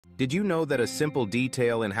Did you know that a simple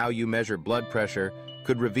detail in how you measure blood pressure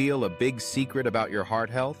could reveal a big secret about your heart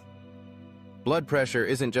health? Blood pressure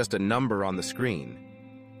isn't just a number on the screen.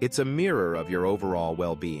 It's a mirror of your overall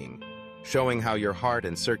well-being, showing how your heart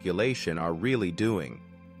and circulation are really doing.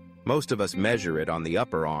 Most of us measure it on the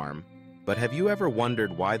upper arm, but have you ever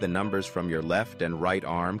wondered why the numbers from your left and right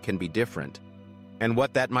arm can be different? And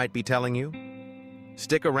what that might be telling you?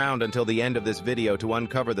 Stick around until the end of this video to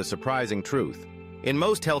uncover the surprising truth. In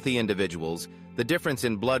most healthy individuals, the difference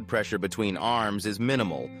in blood pressure between arms is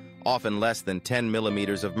minimal, often less than 10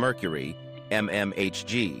 millimeters of mercury,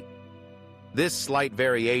 mmHg. This slight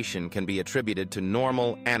variation can be attributed to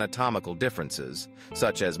normal anatomical differences,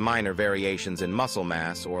 such as minor variations in muscle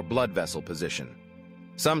mass or blood vessel position.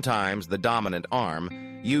 Sometimes the dominant arm,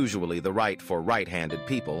 usually the right for right-handed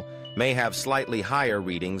people, may have slightly higher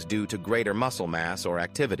readings due to greater muscle mass or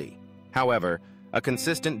activity. However, a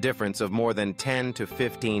consistent difference of more than 10 to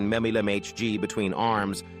 15 mmHg between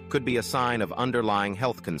arms could be a sign of underlying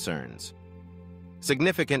health concerns.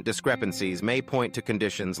 Significant discrepancies may point to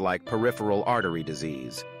conditions like peripheral artery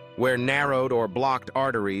disease, where narrowed or blocked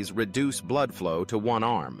arteries reduce blood flow to one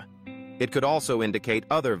arm. It could also indicate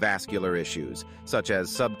other vascular issues, such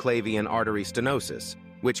as subclavian artery stenosis,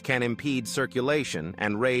 which can impede circulation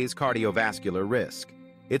and raise cardiovascular risk.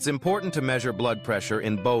 It's important to measure blood pressure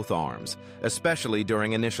in both arms, especially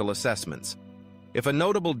during initial assessments. If a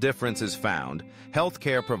notable difference is found,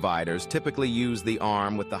 healthcare providers typically use the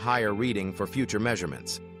arm with the higher reading for future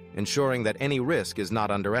measurements, ensuring that any risk is not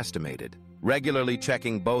underestimated. Regularly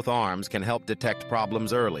checking both arms can help detect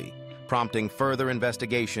problems early, prompting further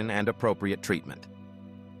investigation and appropriate treatment.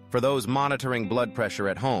 For those monitoring blood pressure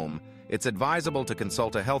at home, it's advisable to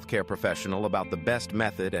consult a healthcare professional about the best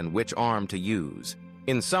method and which arm to use.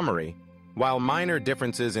 In summary, while minor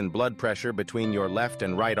differences in blood pressure between your left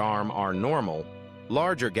and right arm are normal,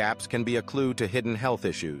 larger gaps can be a clue to hidden health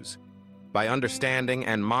issues. By understanding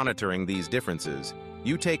and monitoring these differences,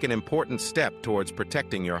 you take an important step towards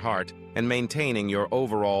protecting your heart and maintaining your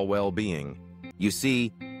overall well-being. You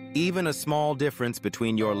see, even a small difference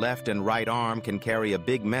between your left and right arm can carry a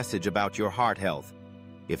big message about your heart health.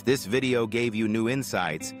 If this video gave you new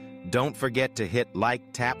insights, don't forget to hit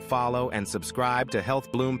like, tap follow, and subscribe to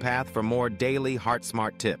Health Bloom Path for more daily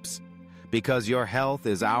heart-smart tips. Because your health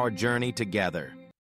is our journey together.